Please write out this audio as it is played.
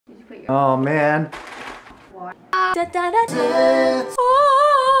put your... Oh man. Da, da, da, da.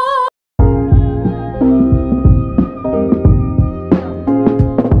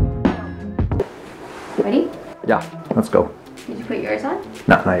 Ready? Yeah, let's go. Did you put yours on?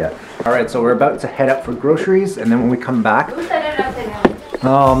 No, not yet. All right, so we're about to head out for groceries, and then when we come back...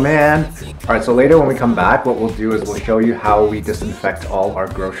 Oh man. All right, so later when we come back, what we'll do is we'll show you how we disinfect all our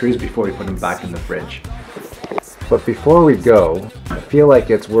groceries before we put them back in the fridge. But before we go, I feel like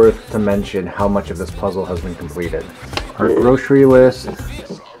it's worth to mention how much of this puzzle has been completed. Our grocery list.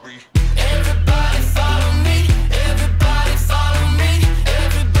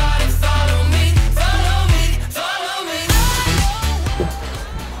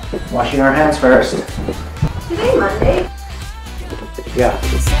 Washing our hands first. Today, Monday. Yeah.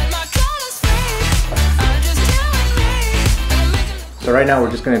 So right now we're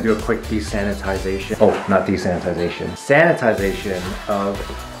just going to do a quick desanitization. Oh, not desanitization. Sanitization of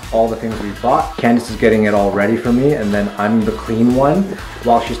all the things we bought. Candice is getting it all ready for me, and then I'm the clean one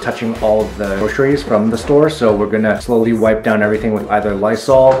while she's touching all of the groceries from the store. So we're going to slowly wipe down everything with either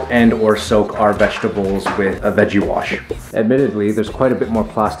Lysol and or soak our vegetables with a veggie wash. Admittedly, there's quite a bit more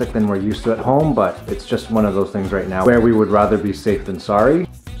plastic than we're used to at home, but it's just one of those things right now where we would rather be safe than sorry.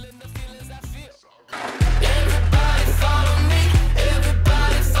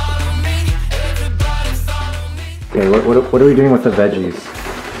 Okay, what are we doing with the veggies?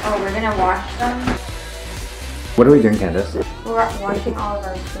 Oh, we're gonna wash them. What are we doing, Candice? We're washing all of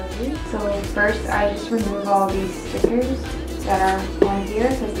our produce. So first I just remove all these stickers that are on here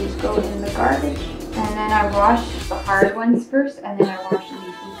because these go in the garbage. And then I wash the hard ones first, and then I wash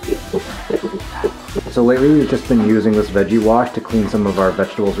these. So lately we've just been using this veggie wash to clean some of our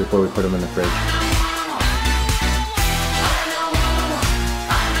vegetables before we put them in the fridge.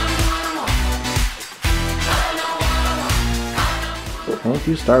 Thank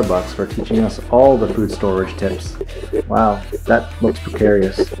you, Starbucks, for teaching us all the food storage tips. Wow, that looks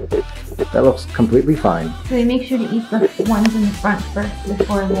precarious. That looks completely fine. So you make sure to eat the ones in the front first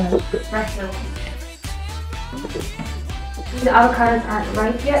before the fresher ones. These avocados aren't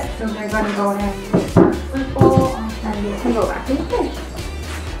ripe yet, so they're going to go in the fruit bowl and they can go back in the fridge.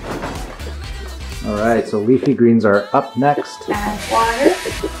 Alright, so leafy greens are up next. Add water.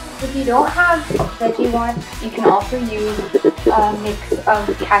 If you don't have veggie wash, you can also use a mix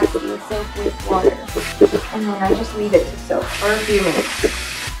of cashew soap with water. And then I just leave it to soak for a few minutes.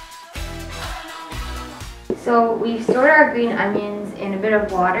 So we stored our green onions in a bit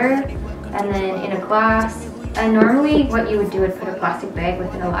of water and then in a glass. And normally what you would do is put a plastic bag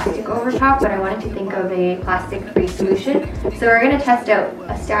with an elastic over top, but I wanted to think of a plastic-free solution. So we're going to test out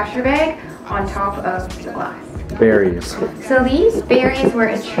a stasher bag on top of the glass. Berries. So these berries were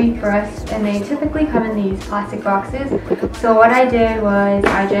a treat for us, and they typically come in these plastic boxes. So what I did was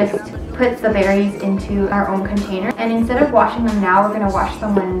I just put the berries into our own container, and instead of washing them now, we're going to wash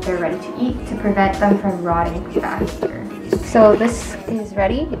them when they're ready to eat to prevent them from rotting faster. So this is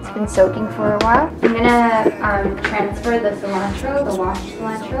ready. It's been soaking for a while. I'm going to transfer the cilantro, the washed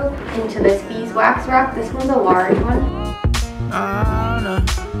cilantro, into this beeswax wrap. This one's a large one.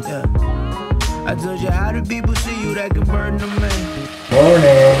 I told you how do people see you that can burn them in.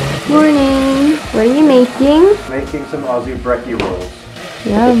 Morning! Morning! What are you making? Making some Aussie brekkie rolls.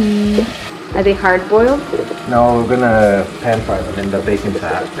 Yummy! Are they hard boiled? No, we're gonna pan fry them in the bacon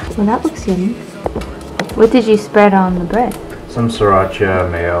fat. Well, that looks yummy. What did you spread on the bread? Some sriracha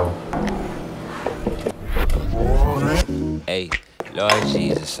mayo. Hey, Lord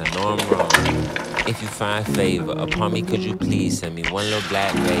Jesus, I know I'm wrong. If you find favor upon me, could you please send me one little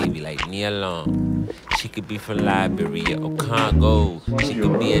black baby like me alone? She could be from Liberia or Congo. She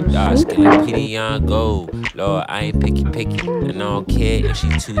could be a dark skin like Young Gold. Lord, I ain't picky, and I don't care if she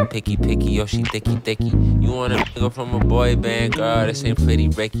too picky or she thicky. You wanna go from a boy band, girl? This ain't pretty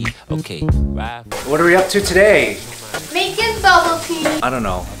Ricky. Okay, ride. What are we up to today? Making bubble tea. I don't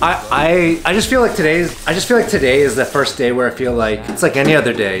know. I just feel like today is the first day where I feel like it's like any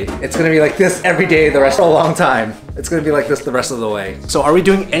other day. It's gonna be like this every day the rest of a long time. It's gonna be like this the rest of the way. So are we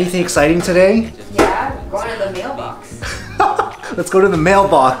doing anything exciting today? Yeah, going to the mailbox. Let's go to the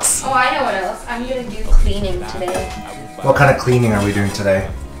mailbox. Oh, I know what else. I'm gonna do cleaning today. What kind of cleaning are we doing today?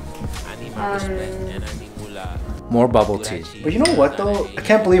 More bubble tea. But you know what though? I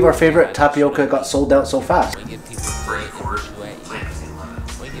can't believe our favorite tapioca got sold out so fast.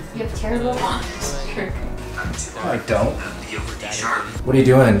 You have terrible lungs. I don't. What are you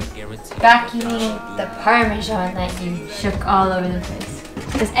doing? Vacuuming the Parmesan that you shook all over the place.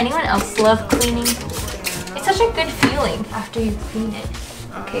 Does anyone else love cleaning? It's such a good feeling after you clean it.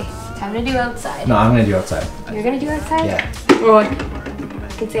 Okay, time to do outside. No, I'm gonna do outside. You're gonna do outside? Yeah. Or like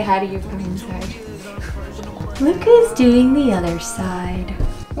can say hi to you from inside. Look who's doing the other side.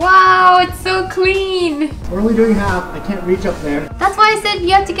 Wow, it's so clean. We're only doing half. I can't reach up there. That's why I said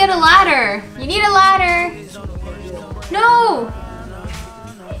you have to get a ladder. You need a ladder. No.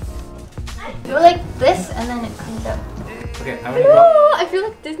 Go like this and then it cleans up. Okay, I'm gonna go. I feel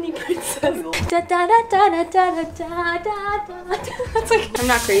like Disney princess. Da, da, da, da, da, da, da, da, da. That's like, I'm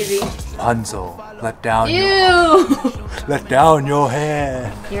not crazy. Rapunzel, let down Ew. let down your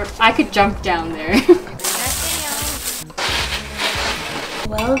hair. I could jump down there.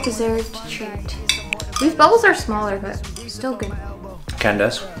 Well-deserved treat. These bubbles are smaller, but still good.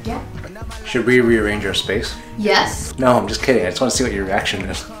 Candice, Yeah. should we rearrange our space? Yes. No, I'm just kidding. I just want to see what your reaction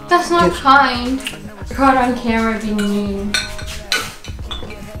is. That's not kind. Caught on camera being mean.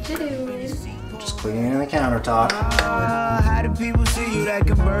 Just cleaning the countertop. How do people see you that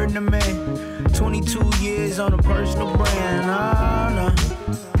can burden a man? 22 years on a personal brand. No.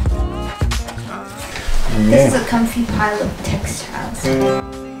 This is a comfy pile of textiles.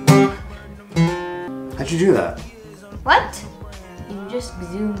 How'd you do that? What? You just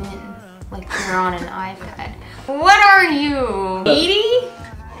zoom in like you're on an iPad. What are you? 80?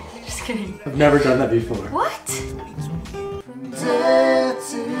 Just kidding. I've never done that before. What?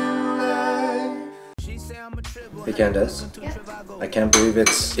 Hey Candice, Yeah. I can't believe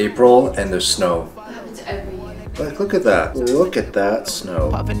it's April and there's snow. That happens every year. Like, look at that. Look at that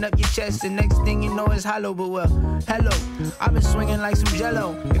snow. Puffing up your chest, the next thing you know is hollow, but well, hello. I've been swinging like some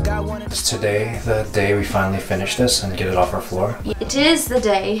jello. The guy wanted. Is today the day we finally finish this and get it off our floor? It is the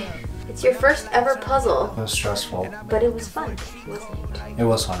day. It's your first ever puzzle, It was stressful. but it was fun, wasn't it? It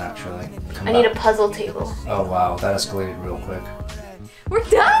was fun actually. Come I need a back. puzzle table. Oh wow, that escalated real quick. We're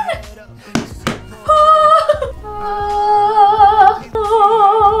done!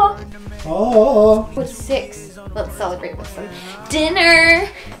 Oh. What's 6? Let's celebrate with some dinner.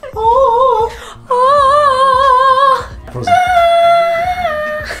 Oh. Frozen.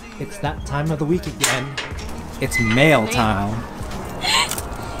 It's that time of the week again. It's mail time.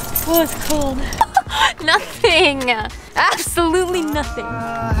 Oh, it's cold. Nothing. Absolutely nothing.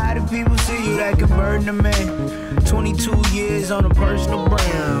 How do people see you that can burden a man? 22 years on a personal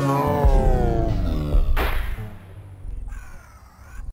brand.